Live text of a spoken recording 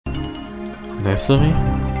ネズミ？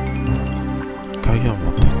鍵を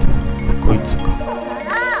持っていて、こいつか。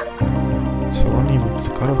そこに見つ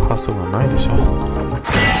かるはずがないでしょ。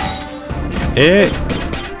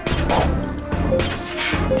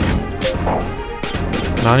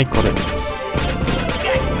何これ？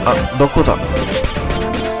あ、どこだ？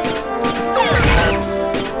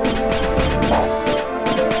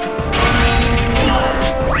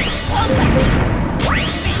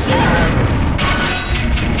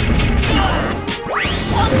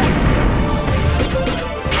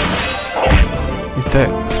痛い。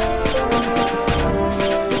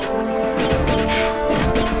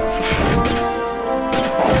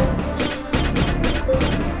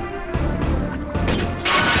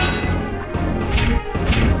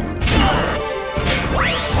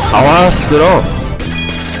合わせろ。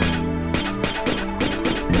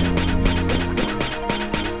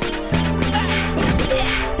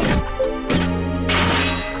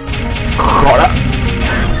こら。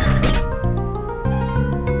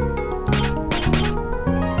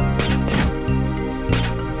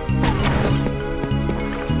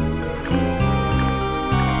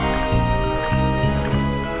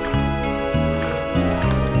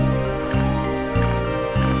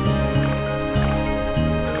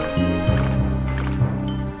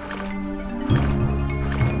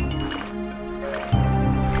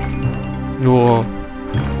うわ。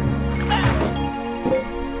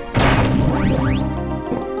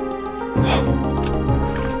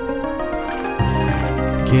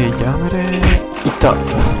やめれ。いた。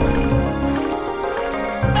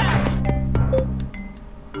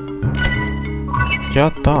や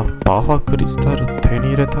った。パワークリスタル手に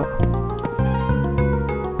入れた。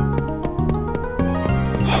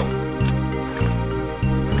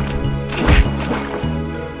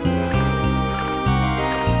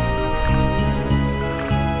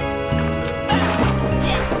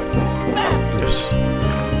よし。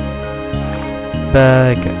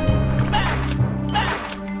バーカ。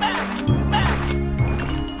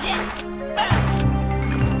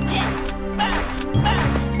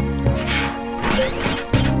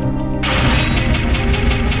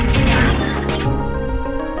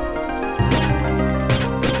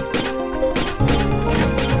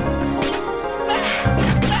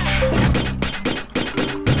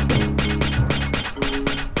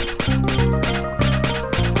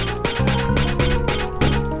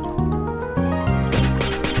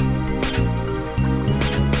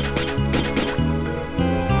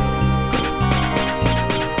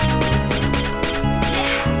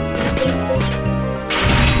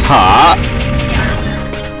はあ、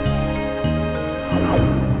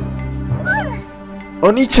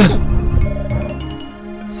お兄ちゃん、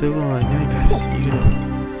すごい何かいるよ。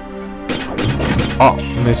あ、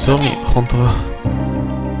ネズミ、本当だ。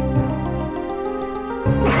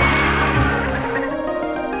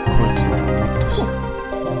こいつの持ってし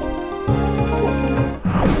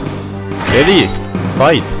レディーファ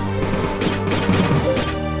イト。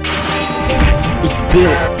いって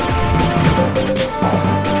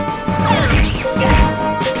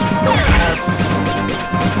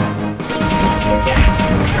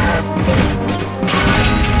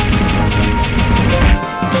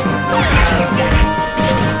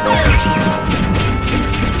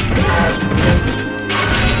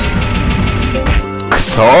く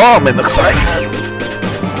そー、めんどくさい。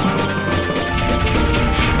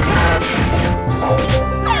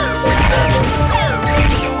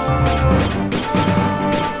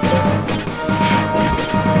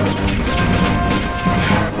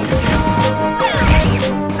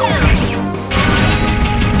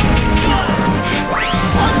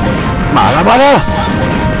まだまだ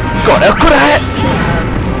これをくら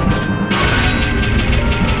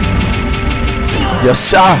え。よっ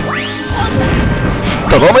しゃ、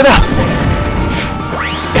とどめだ。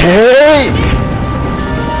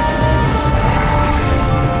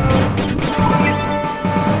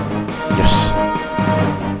よし。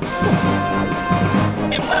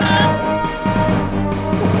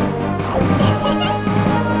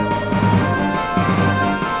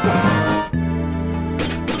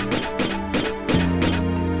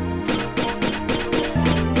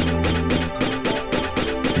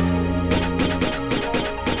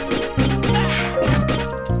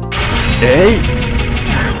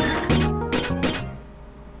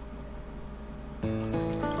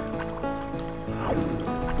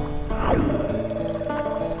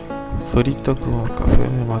フリット君はカフェ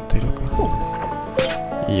で待っているか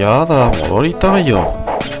ら。やだ、戻りたいよ。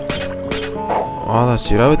まだ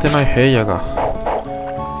調べてない部屋が。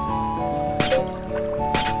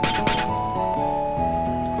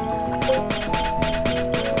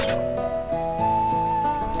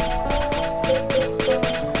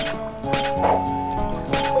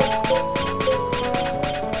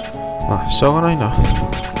しょうがないな。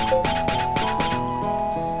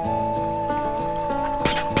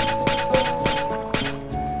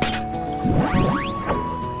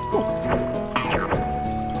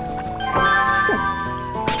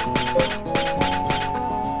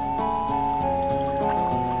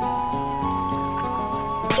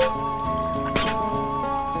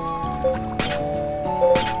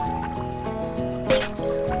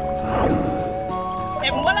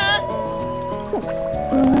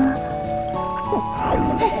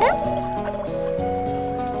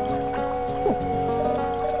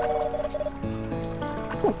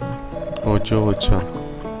お嬢ちゃん。あ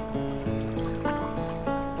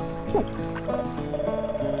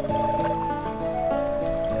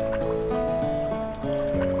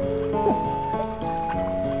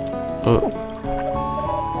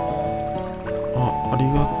り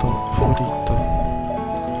がとう、フリート。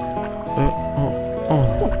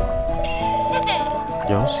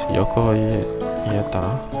よし、よく言えたな。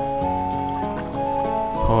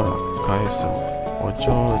ほら、返す。お嬢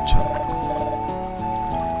ちゃん。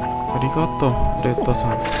ありがとう、レッドさ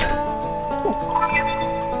ん。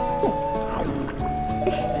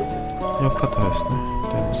よかったですね。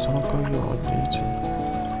でもその鍵はおじいちゃん。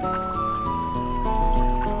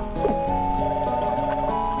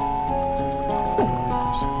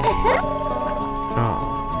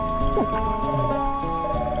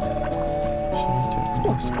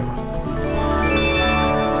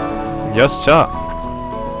よっしゃ。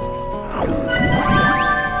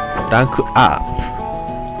ランクアップ。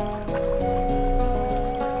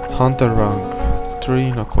ハンターランク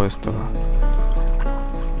3のクエストが。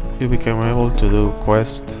You became able to do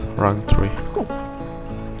quest rank 3.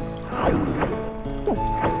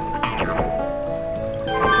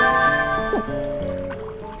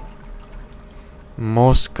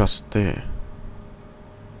 もしかして。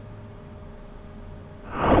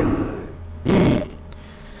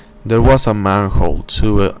There was a manhole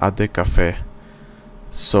too at the cafe,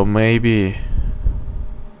 so maybe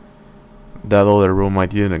that other room I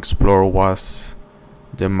didn't explore was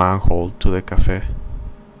the manhole to the cafe.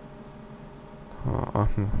 Oh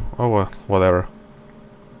well, whatever.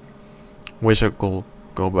 Wish I could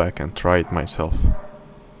go back and try it myself.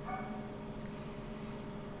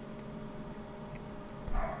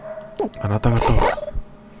 あなた方は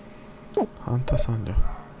ハンターさんよ。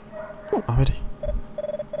アメリ。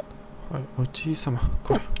はい、おじいさま、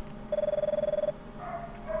これ。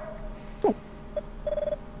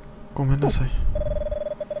ごめんなさい。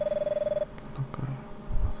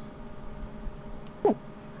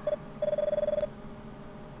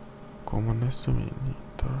ゴムネズミに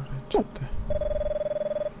取られちゃって。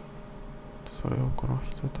それをこの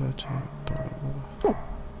人たちに取り戻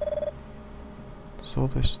す。そう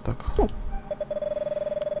でしたか。こ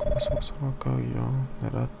のその鍵を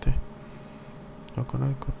狙って。良くない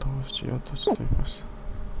ことをしようとしています。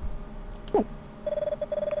こ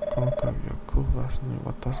の鍵をクーバスに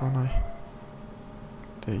渡さない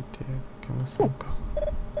でいていけませんか。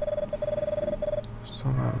そ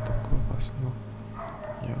うなるとクーバスの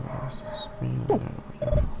嫌がらせみんなのヤ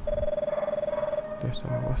フでした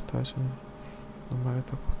ら私たちに生まれ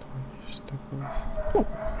たことにしてくださ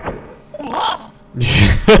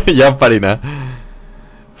い。やっぱりな。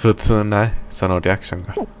普通ないそのリアクション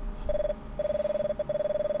が。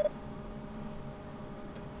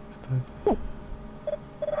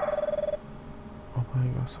お前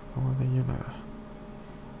がそこまで言うなら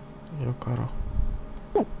よかろ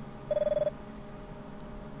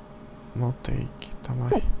う。持っていきたま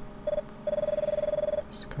え。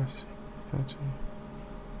しかし、たち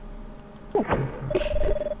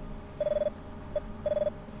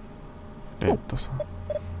レッドさん。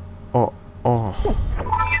お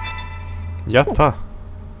やった。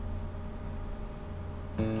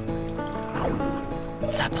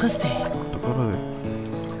ところで、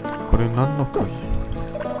これ何の鍵？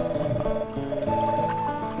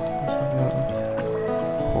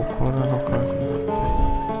祠の鍵だって。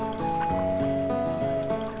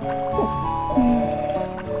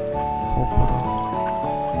祠、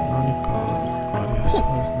何かありやそう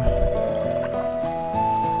ですね。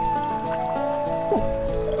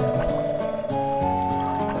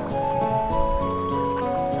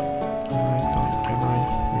行かないといけない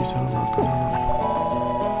店の中なのに。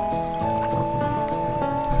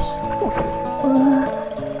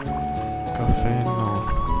カフェの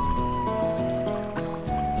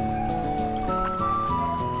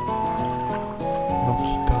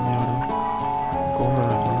北にあるゴンドラ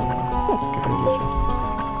に乗れば行けるでしょ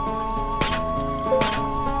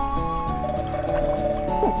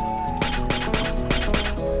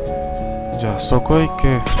う。じゃあそこへ行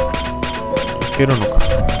けるのか。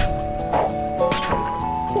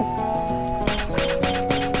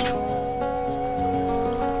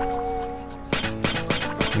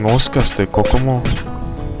もしかしてここも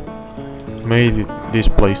Maybe this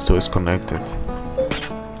place too is connected.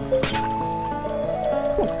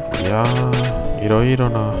 いやー、いろいろ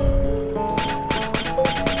な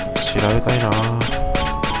調べたいな。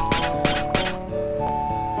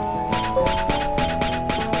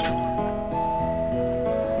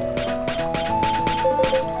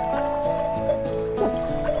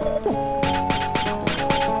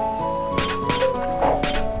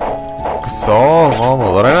くそー、もう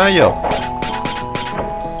戻れないよ。